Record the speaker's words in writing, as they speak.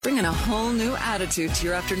Bringing a whole new attitude to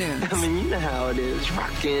your afternoon. I mean, you know how it is,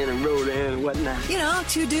 rocking and rolling and whatnot. You know,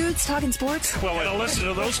 two dudes talking sports. Well, listen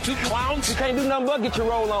to those two clowns. You can't do nothing but get your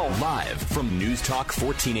roll on. Live from News Talk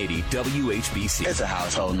 1480 WHBC. It's a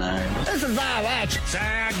household name. This is Bob Action.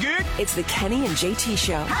 Sound good? It's the Kenny and JT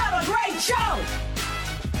Show. Have a great show!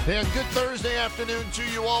 And good Thursday afternoon to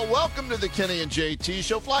you all. Welcome to the Kenny and JT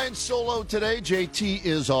Show. Flying solo today. JT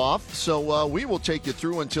is off, so we will take you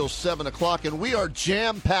through until 7 o'clock. And we are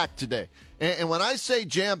jam-packed today. And when I say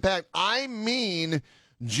jam-packed, I mean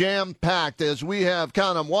jam-packed, as we have,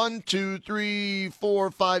 count them, 1, 2, 3, 4,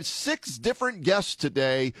 5, 6 different guests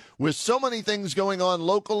today with so many things going on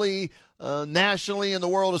locally, nationally in the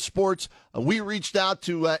world of sports. We reached out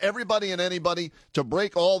to everybody and anybody to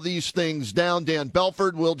break all these things down. Dan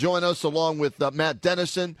Belford will join us along with Matt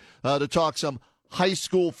Dennison to talk some high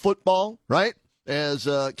school football, right? As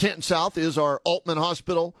Canton South is our Altman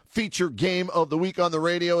Hospital feature game of the week on the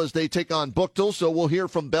radio as they take on Bookville. So we'll hear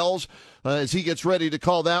from Bells as he gets ready to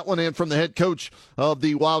call that one, and from the head coach of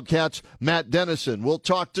the Wildcats, Matt Dennison. We'll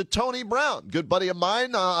talk to Tony Brown, good buddy of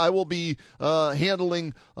mine. I will be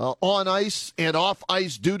handling on-ice and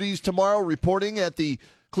off-ice duties tomorrow, reporting at the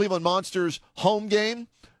Cleveland Monsters home game.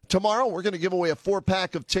 Tomorrow, we're going to give away a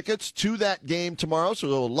 4-pack of tickets to that game tomorrow, so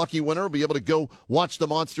a lucky winner will be able to go watch the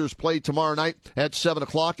Monsters play tomorrow night at 7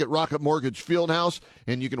 o'clock at Rocket Mortgage Fieldhouse,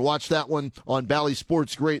 and you can watch that one on Bally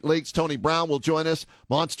Sports Great Lakes. Tony Brown will join us.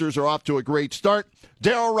 Monsters are off to a great start.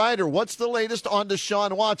 Darryl Ryder, what's the latest on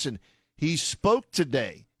Deshaun Watson? He spoke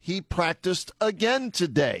today. He practiced again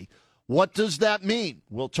today. What does that mean?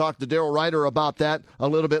 We'll talk to Darryl Ryder about that a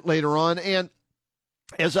little bit later on. And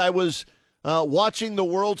as I was watching the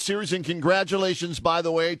World Series, and congratulations, by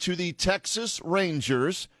the way, to the Texas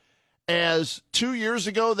Rangers, as 2 years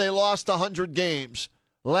ago they lost 100 games.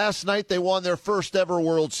 Last night they won their first ever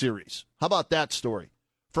World Series. How about that story?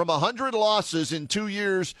 From 100 losses in 2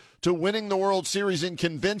 years to winning the World Series in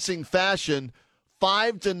convincing fashion,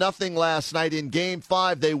 5-0 last night in Game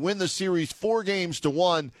 5. They win the series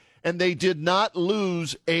 4-1, and they did not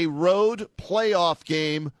lose a road playoff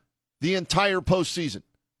game the entire postseason.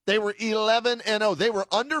 They were 11-0. They were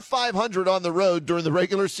under 500 on the road during the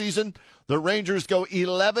regular season. The Rangers go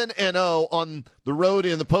 11-0 on the road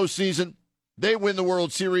in the postseason. They win the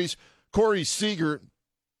World Series. Corey Seager,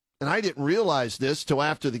 and I didn't realize this till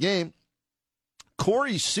after the game,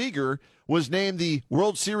 Corey Seager was named the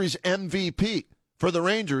World Series MVP for the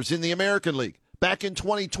Rangers in the American League. Back in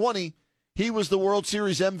 2020, he was the World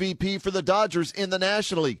Series MVP for the Dodgers in the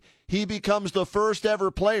National League. He becomes the first ever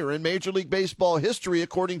player in Major League Baseball history,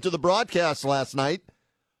 according to the broadcast last night,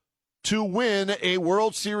 to win a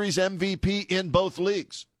World Series MVP in both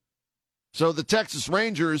leagues. So the Texas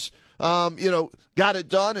Rangers, got it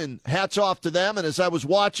done, and hats off to them. And as I was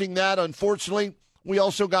watching that, unfortunately, we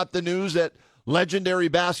also got the news that legendary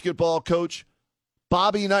basketball coach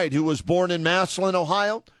Bobby Knight, who was born in Massillon,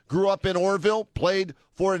 Ohio, grew up in Orrville, played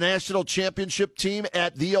for a national championship team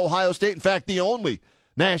at The Ohio State. In fact, the only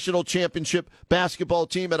national championship basketball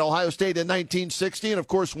team at Ohio State in 1960, and, of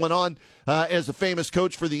course, went on as a famous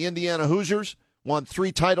coach for the Indiana Hoosiers, won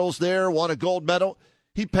 3 titles there, won a gold medal.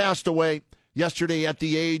 He passed away yesterday at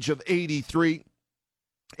the age of 83.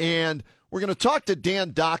 And we're going to talk to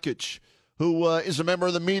Dan Dockich, who is a member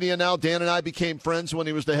of the media now. Dan and I became friends when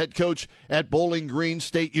he was the head coach at Bowling Green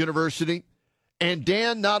State University. And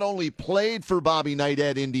Dan not only played for Bobby Knight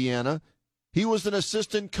at Indiana, he was an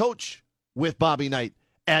assistant coach with Bobby Knight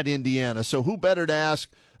at Indiana. So who better to ask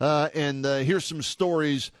and hear some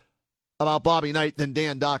stories about Bobby Knight than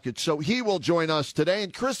Dan Dockich. So he will join us today.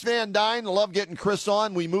 And Chris Van Dyne, love getting Chris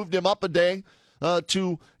on. We moved him up a day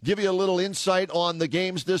to give you a little insight on the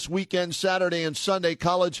games this weekend, Saturday and Sunday,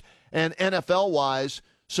 college and NFL-wise.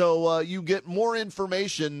 So you get more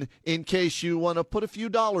information in case you want to put a few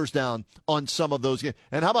dollars down on some of those games.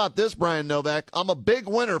 And how about this, Brian Novak? I'm a big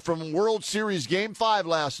winner from World Series Game 5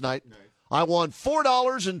 last night. Nice. I won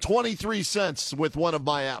 $4.23 with one of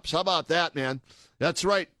my apps. How about that, man? That's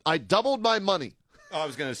right. I doubled my money. I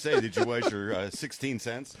was going to say, did you wager 16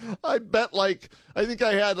 cents? I bet I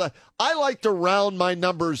like to round my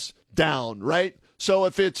numbers down, right? So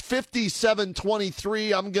if it's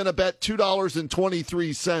 57.23, I'm going to bet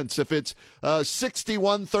 $2.23. If it's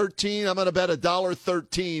 61.13, I'm going to bet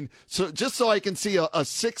 $1.13. So just so I can see a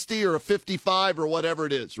 60 or a 55 or whatever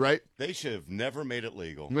it is, right? They should have never made it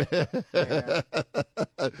legal. You're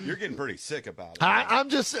getting pretty sick about it.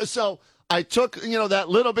 I took, that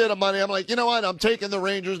little bit of money. I'm like, you know what? I'm taking the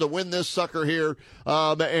Rangers to win this sucker here.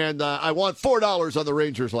 And I won $4 on the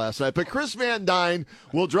Rangers last night. But Chris Van Dyne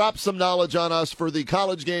will drop some knowledge on us for the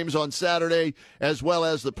college games on Saturday as well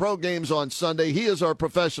as the pro games on Sunday. He is our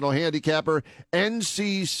professional handicapper,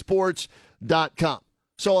 ncsports.com.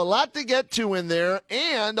 So a lot to get to in there.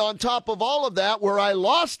 And on top of all of that, where I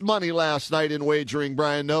lost money last night in wagering,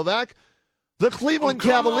 Brian Novak, the Cleveland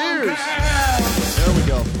Cavaliers. There we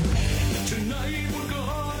go.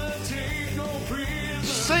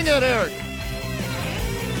 Sing it, Eric.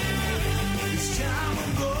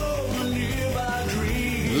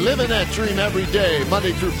 Living that dream every day,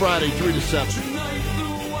 Monday through Friday, 3 to 7.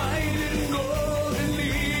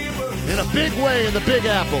 In a big way in the Big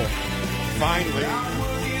Apple. Finally.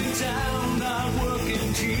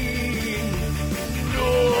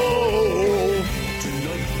 No.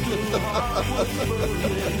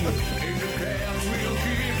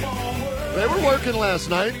 They were working last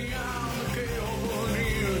night.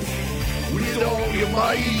 With all your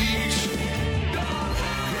might.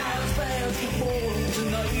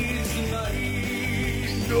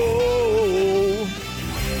 No.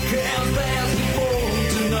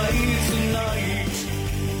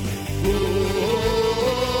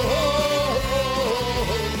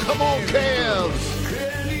 Come on, Cavs.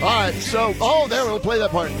 All right, so, there, we'll play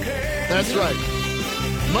that part. That's right.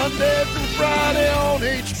 Monday through Friday on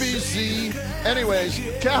HBC. Anyways,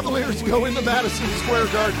 Cavaliers go into Madison Square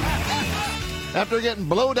Garden after getting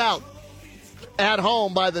blowed out at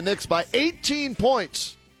home by the Knicks by 18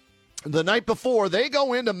 points the night before. They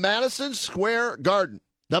go into Madison Square Garden,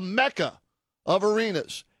 the mecca of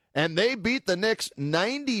arenas, and they beat the Knicks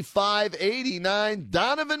 95-89.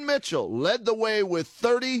 Donovan Mitchell led the way with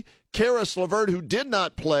 30. Karis LeVert, who did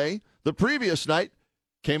not play the previous night,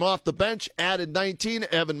 came off the bench, added 19.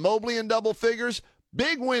 Evan Mobley in double figures.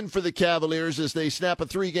 Big win for the Cavaliers as they snap a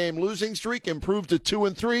 3-game losing streak, improve to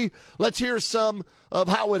 2-3. Let's hear some of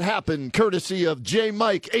how it happened, courtesy of J.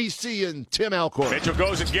 Mike, AC, and Tim Alcorn. Mitchell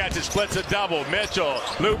goes and gets it, splits a double. Mitchell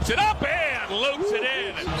loops it up and loops it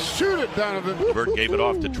in. Shoot it, Donovan. Bird gave it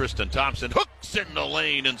off to Tristan Thompson. Hooks in the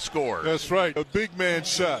lane and scores. That's right, a big man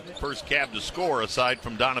shot. First Cav to score aside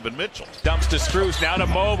from Donovan Mitchell. Dumps to Strus, now to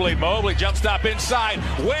Mobley. Mobley jump stop inside.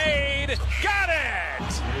 Wade got it.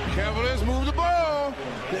 Cavaliers move the ball.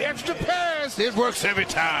 The extra pass. It works every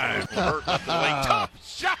time. Bird left the lane. Tough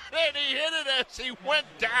shot, and he hit it as he went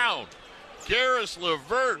down. Karis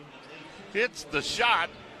LeVert hits the shot,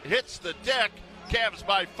 hits the deck. Cavs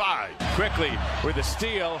by 5. Quickly with a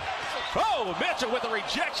steal. Oh, Mitchell with a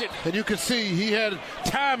rejection. And you can see he had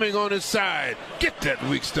timing on his side. Get that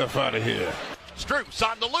weak stuff out of here. Strus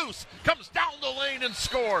on the loose, comes down the lane and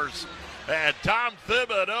scores. And Tom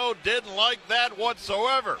Thibodeau didn't like that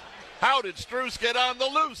whatsoever. How did Strus get on the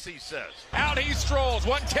loose, he says. Out he strolls,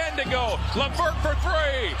 1:10 to go. LeVert for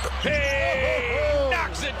 3. He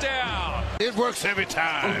knocks it down. It works every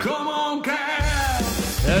time. Come on,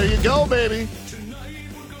 Cavs. There you go, baby.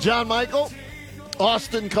 John Michael,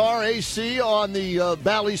 Austin Carr, AC on the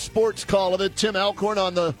Bally Sports call of it. Tim Alcorn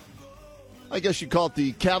on the, I guess you call it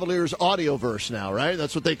the Cavaliers audioverse now, right?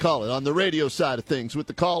 That's what they call it on the radio side of things with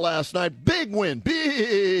the call last night. Big win,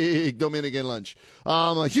 big Dominican lunch.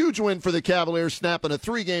 A huge win for the Cavaliers, snapping a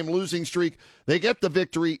 3-game losing streak. They get the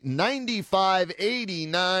victory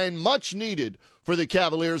 95-89, much needed for the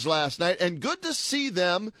Cavaliers last night. And good to see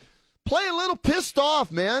them play a little pissed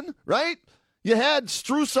off, man, right? You had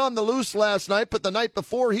Strus on the loose last night, but the night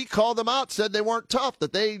before he called them out, said they weren't tough,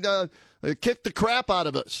 that they kicked the crap out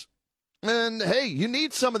of us. And, hey, you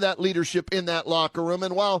need some of that leadership in that locker room.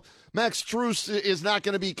 And while Max Strus is not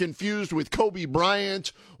going to be confused with Kobe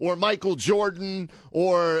Bryant or Michael Jordan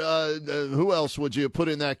or who else would you put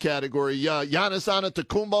in that category? Giannis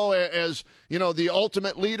Antetokounmpo as, the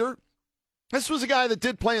ultimate leader. This was a guy that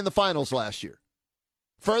did play in the finals last year.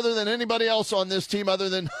 Further than anybody else on this team other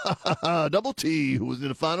than Double T, who was in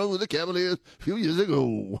the final with the Cavaliers a few years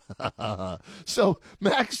ago. So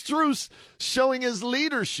Max Strus showing his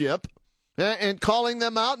leadership and calling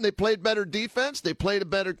them out, and they played better defense, they played a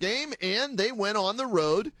better game, and they went on the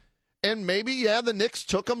road. And maybe, the Knicks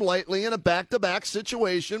took them lightly in a back-to-back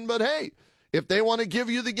situation, but hey, if they want to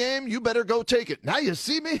give you the game, you better go take it. Now you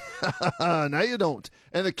see me? Now you don't.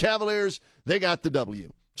 And the Cavaliers, they got the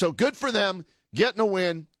W. So good for them, getting a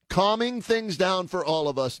win, calming things down for all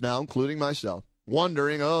of us now, including myself,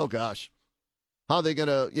 wondering, oh gosh, how are they going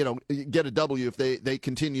to, get a W if they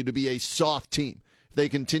continue to be a soft team? They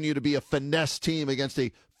continue to be a finesse team against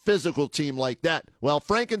a physical team like that. Well,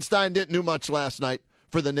 Frankenstein didn't do much last night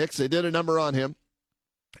for the Knicks. They did a number on him.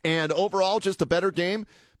 And overall, just a better game.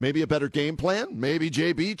 Maybe a better game plan. Maybe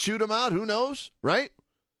JB chewed them out. Who knows, right?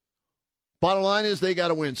 Bottom line is they got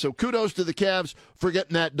to win. So kudos to the Cavs for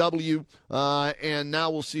getting that W, and now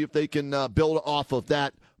we'll see if they can build off of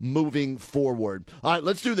that moving forward. All right,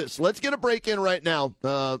 let's do this. Let's get a break in right now,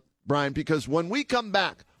 Brian, because when we come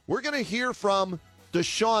back, we're going to hear from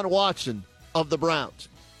Deshaun Watson of the Browns.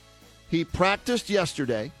 He practiced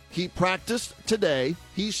yesterday. He practiced today.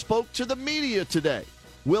 He spoke to the media today.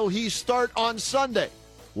 Will he start on Sunday?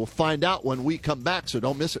 We'll find out when we come back, so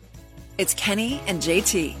don't miss it. It's Kenny and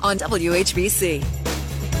JT on WHBC.